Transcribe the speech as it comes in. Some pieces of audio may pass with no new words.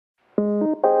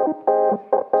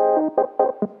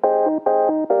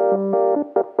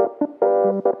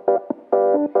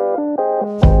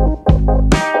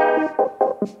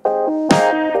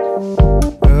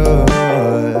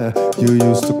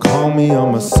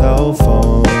cell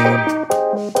phone.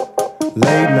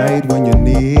 Late night when you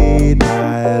need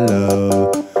my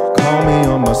love. Call me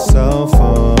on my cell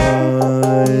phone.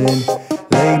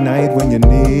 Late night when you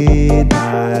need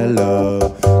my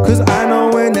love. Cause I know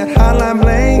when that hotline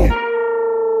bling,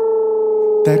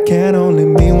 that can only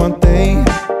mean one thing.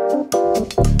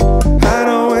 I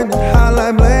know when that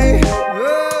hotline bling,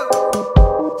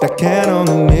 that can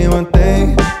only mean one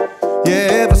thing.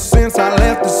 Yeah, ever since I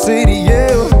left the city,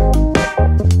 you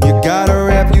got a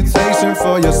reputation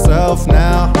for yourself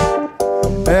now.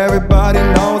 Everybody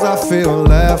knows I feel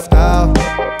left out.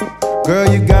 Girl,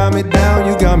 you got me down,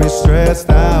 you got me stressed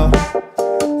out.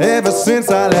 Ever since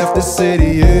I left the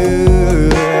city,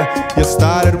 you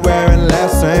started wearing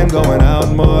less and going out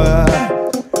more.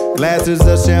 Glasses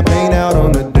of champagne out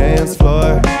on the dance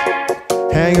floor,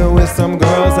 hanging with some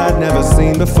girls I'd never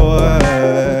seen before.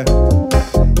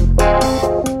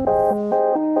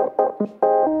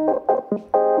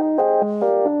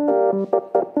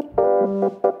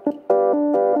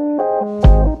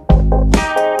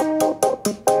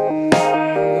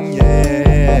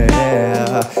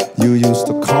 You used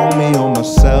to call me on my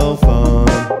cell phone.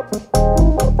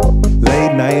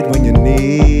 Late night when you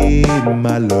need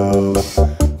my love.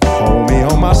 Call me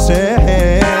on my cell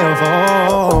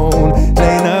phone.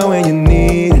 Late night when you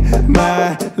need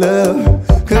my love.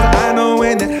 Cause I know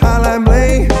when that hotline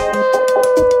bling,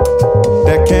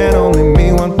 that can only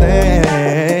mean one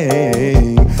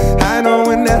thing. I know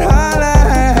when that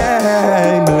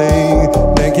hotline bling,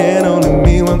 that can only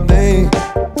mean one thing.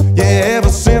 Yeah, ever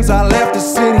since I left the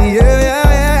city,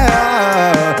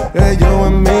 yeah, you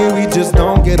and me, we just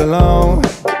don't get along.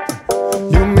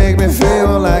 You make me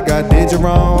feel like I did you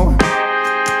wrong,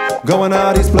 going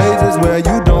all these places where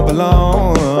you don't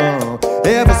belong.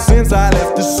 Ever since I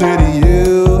left the city,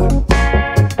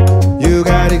 you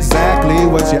got exactly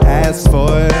what you asked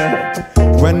for.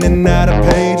 Running out of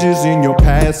pages in your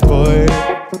passport,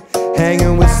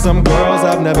 hanging with some girls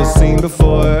I've never seen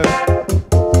before.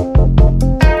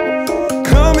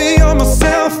 Call me on my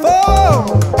cell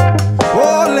phone.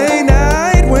 Oh, late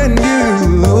night when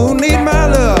you need my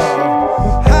love.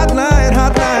 Hotline,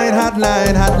 hotline,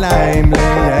 hotline, hotline,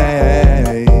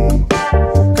 bling.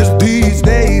 Cause these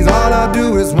days all I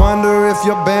do is wonder if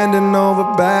you're bending over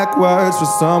backwards for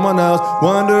someone else.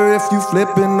 Wonder if you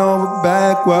flipping over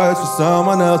backwards for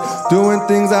someone else. Doing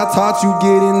things I taught you,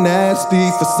 getting nasty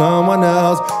for someone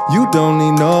else. You don't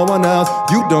need no one else.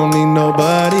 You don't need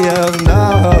nobody else,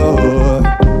 no.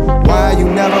 Why you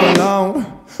never alone?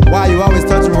 Why you always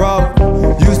touch and roll?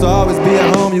 Used to always be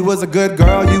at home. You was a good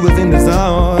girl, you was in the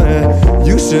zone.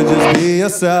 You should just be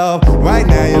yourself. Right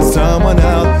now you're someone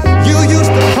else. You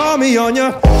used to call me on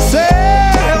your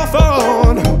cell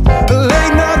phone.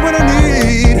 Late